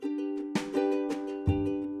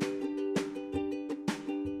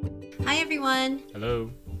Hi everyone!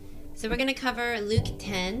 Hello. So we're going to cover Luke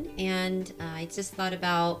 10, and I just thought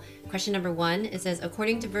about question number 1. It says,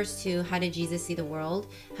 according to verse 2, how did Jesus see the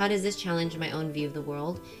world? How does this challenge my own view of the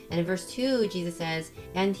world? And in verse 2, Jesus says,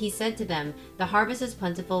 and he said to them, the harvest is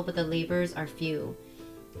plentiful, but the laborers are few.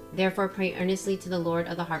 Therefore, pray earnestly to the Lord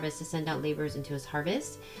of the harvest to send out laborers into his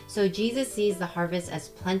harvest. So Jesus sees the harvest as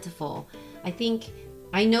plentiful.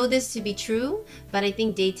 I know this to be true, but I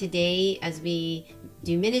think day to day as we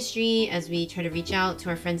do ministry, as we try to reach out to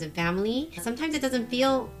our friends and family, sometimes it doesn't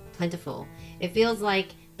feel plentiful. It feels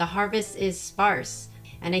like the harvest is sparse.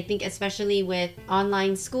 And I think especially with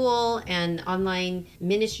online school and online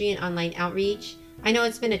ministry and online outreach, I know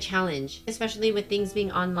it's been a challenge, especially with things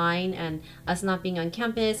being online and us not being on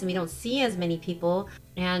campus and we don't see as many people.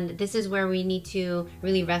 And this is where we need to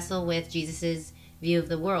really wrestle with Jesus's view of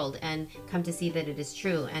the world and come to see that it is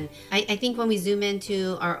true. And I think when we zoom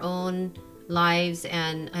into our own lives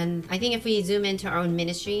and I think if we zoom into our own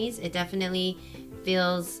ministries, it definitely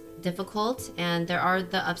feels difficult and there are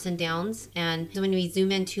the ups and downs, and when we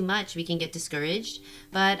zoom in too much we can get discouraged.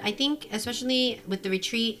 But I think especially with the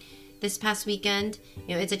retreat this past weekend,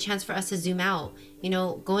 it's a chance for us to zoom out.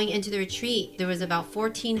 Going into the retreat, there was about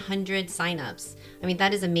 1,400 signups. I mean,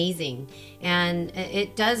 that is amazing. And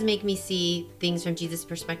it does make me see things from Jesus'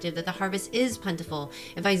 perspective, that the harvest is plentiful.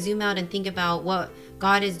 If I zoom out and think about what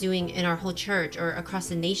God is doing in our whole church or across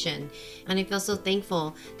the nation. And I feel so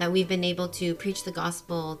thankful that we've been able to preach the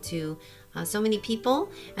gospel to so many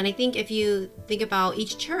people. And I think if you think about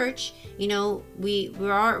each church,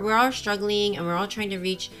 we're all struggling and we're all trying to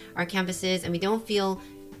reach our campuses, and we don't feel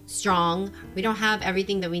strong. We don't have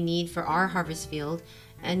everything that we need for our harvest field,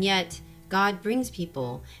 and yet God brings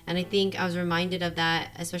people. And I think I was reminded of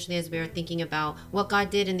that, especially as we were thinking about what God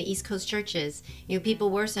did in the East Coast churches.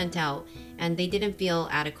 People were sent out and they didn't feel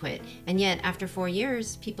adequate. And yet after 4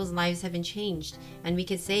 years, people's lives have been changed. And we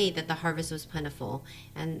could say that the harvest was plentiful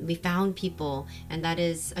and we found people. And that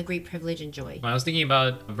is a great privilege and joy. When I was thinking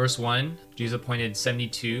about verse 1, Jesus appointed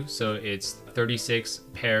 72. So it's 36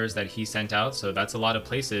 pairs that he sent out. So that's a lot of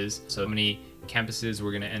places. So many campuses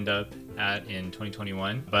we're going to end up at in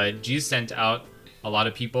 2021. But Jesus sent out a lot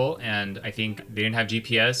of people, and I think they didn't have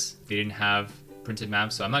GPS, they didn't have printed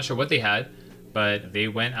maps, so I'm not sure what they had, but they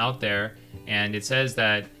went out there, and it says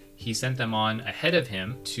that he sent them on ahead of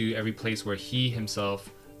him to every place where he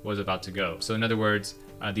himself was about to go. So in other words,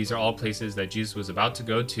 these are all places that Jesus was about to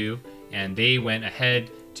go to, and they went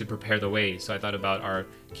ahead to prepare the way. So I thought about our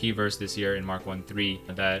key verse this year in Mark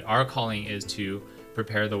 1:3, that our calling is to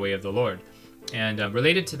prepare the way of the Lord. And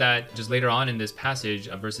related to that, just later on in this passage,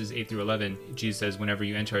 verses 8 through 11, Jesus says, whenever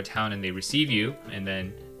you enter a town and they receive you, and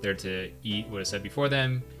then they're to eat what is set before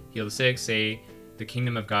them, heal the sick, say, the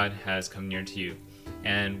kingdom of God has come near to you.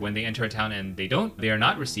 And when they enter a town and they are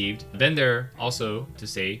not received, then they're also to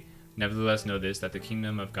say, nevertheless know this, that the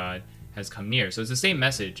kingdom of God has come near. So it's the same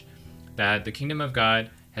message, that the kingdom of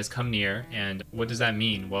God has come near. And what does that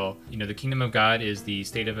mean? Well, the kingdom of God is the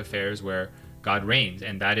state of affairs where God reigns,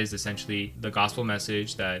 and that is essentially the gospel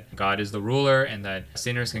message, that God is the ruler and that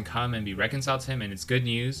sinners can come and be reconciled to him. And it's good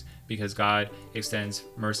news because God extends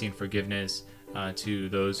mercy and forgiveness to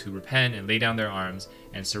those who repent and lay down their arms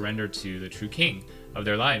and surrender to the true king of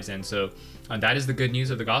their lives. And so that is the good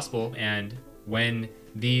news of the gospel. And when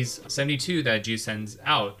these 72 that Jesus sends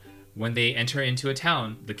out, when they enter into a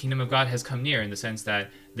town, the kingdom of God has come near, in the sense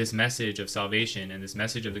that this message of salvation and this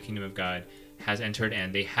message of the kingdom of God has entered,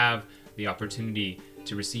 and they have the opportunity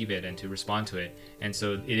to receive it and to respond to it. And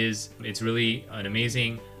so it's really an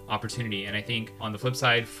amazing opportunity. And I think on the flip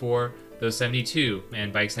side, for those 72,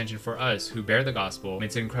 and by extension for us who bear the gospel,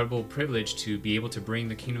 it's an incredible privilege to be able to bring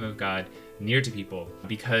the kingdom of God near to people,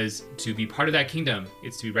 because to be part of that kingdom,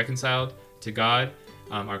 it's to be reconciled to God,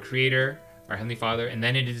 our creator, our heavenly father, and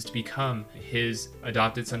then it is to become his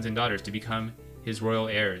adopted sons and daughters, to become his royal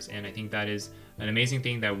heirs. And I think that is an amazing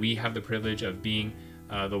thing, that we have the privilege of being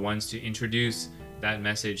the ones to introduce that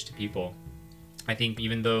message to people. I think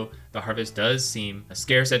even though the harvest does seem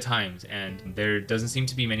scarce at times and there doesn't seem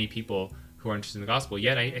to be many people who are interested in the gospel,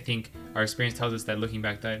 yet I think our experience tells us that, looking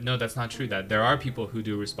back, that no, that's not true, that there are people who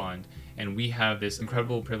do respond, and we have this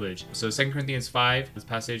incredible privilege. So 2 Corinthians 5, this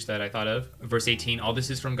passage that I thought of, verse 18, all this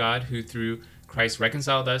is from God, who through Christ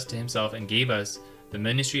reconciled us to himself and gave us the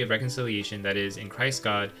ministry of reconciliation, that is, in Christ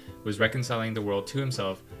God was reconciling the world to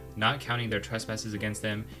himself, not counting their trespasses against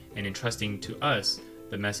them, and entrusting to us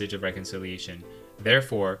the message of reconciliation.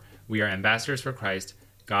 Therefore, we are ambassadors for Christ,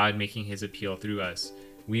 God making his appeal through us.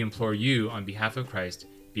 We implore you, on behalf of Christ,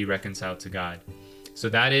 be reconciled to God. So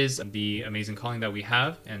that is the amazing calling that we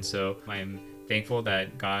have, and so I am thankful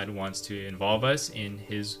that God wants to involve us in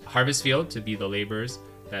his harvest field to be the laborers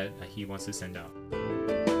that he wants to send out.